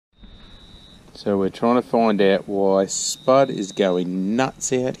So we're trying to find out why Spud is going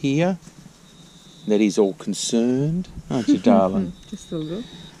nuts out here. That he's all concerned, aren't you, darling? Just a little.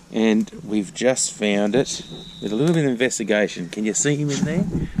 And we've just found it with a little bit of investigation. Can you see him in there?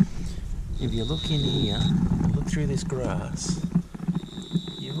 If you look in here, look through this grass,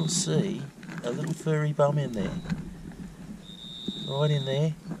 you will see a little furry bum in there. Right in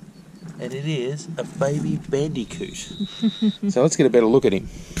there. And it is a baby bandicoot. So let's get a better look at him.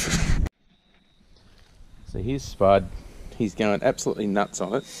 So here's Spud. He's going absolutely nuts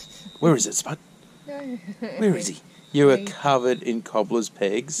on it. Where is it, Spud? Where is he? You are covered in cobbler's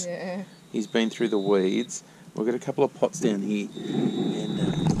pegs. Yeah. He's been through the weeds. We've got a couple of pots down here. And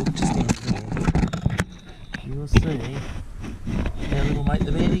look just down here. You'll see our little mate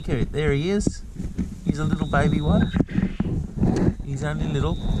the bandicoot. There he is. He's a little baby one. He's only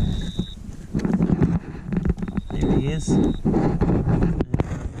little. There he is.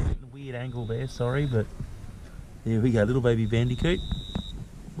 Weird angle there, sorry, but there we go, little baby bandicoot.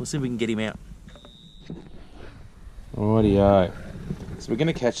 We'll see if we can get him out. Rightio. So we're going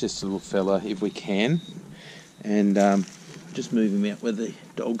to catch this little fella if we can, and just move him out where the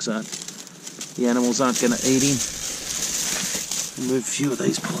dogs aren't, the animals aren't going to eat him. Move a few of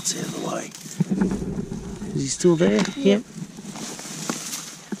these pots out of the way. Is he still there? Yep.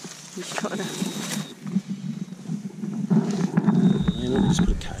 He's trying to. We'll just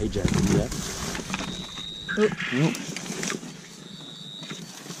put a cage over here. Oh.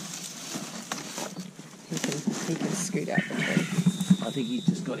 He can scoot out the tree. I think he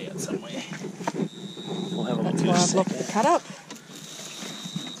just got out somewhere. We'll have a look. That's why I've locked the cut up.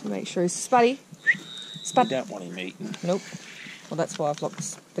 To make sure he's Spuddy. Spud. We don't want him eaten. Nope. Well, that's why I've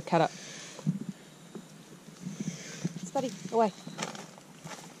locked the cut up. Spuddy, away.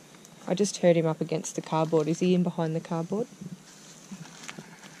 I just heard him up against the cardboard. Is he in behind the cardboard?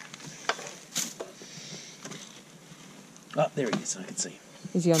 Oh, there he is. I can see him.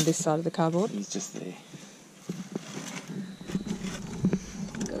 Is he on this side of the cardboard? He's just there.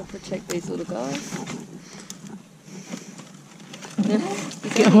 Gotta protect these little guys.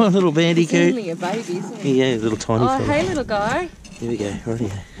 Come on, little bandicoot. He's only a baby, isn't he? Yeah, little tiny fella. Hey, little guy. Here we go. Right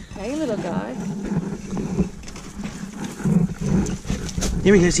here. Hey, little guy.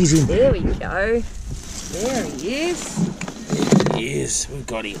 Here he goes. He's in. There we go. There he is. There he is. We've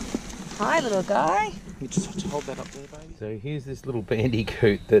got him. Hi, little guy. You just have to hold that up there, baby. So here's this little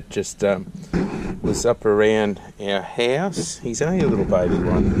bandicoot that just was up around our house. He's only a little baby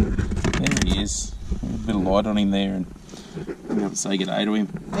one. There he is. A bit of light on him there, and I'm going to say good day to him.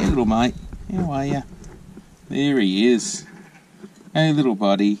 Hey, little mate. How are you? There he is. Hey, little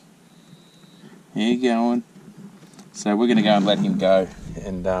buddy. How you going? So we're going to go and let him go,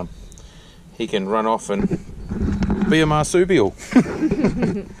 and he can run off and be a marsupial.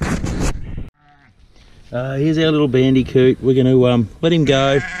 Here's our little bandicoot. We're going to let him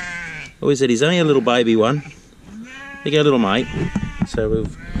go. Always said he's only a little baby one. There you go, little mate. So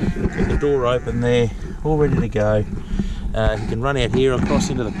we've got the door open there, all ready to go. He can run out here across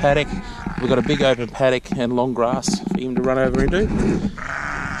into the paddock. We've got a big open paddock and long grass for him to run over into.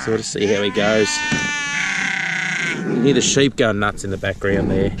 So we'll just see how he goes. You can hear the sheep going nuts in the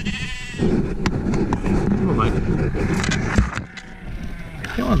background there. Come on, mate.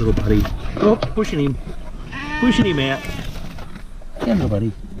 Come on, little buddy. Oh, pushing him. Pushing him out. Come on, little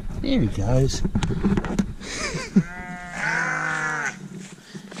buddy. There he goes.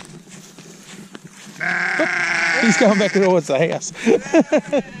 Oh, he's going back towards the house.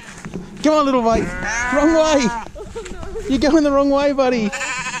 Come on, little mate. Wrong way. You're going the wrong way, buddy.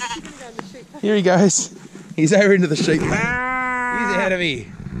 Here he goes. He's over into the sheep. He's out of here.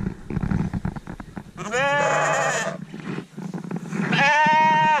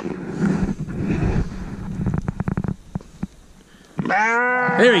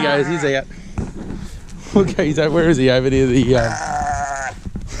 There he goes, he's out. Okay, he's out. Where is he? Over near the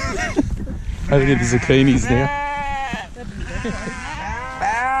over near the zucchinis now.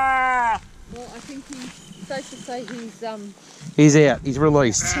 Well, I think he's safe to say he's out. He's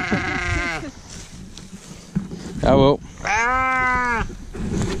released. Oh well.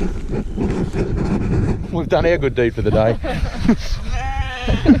 We've done our good deed for the day.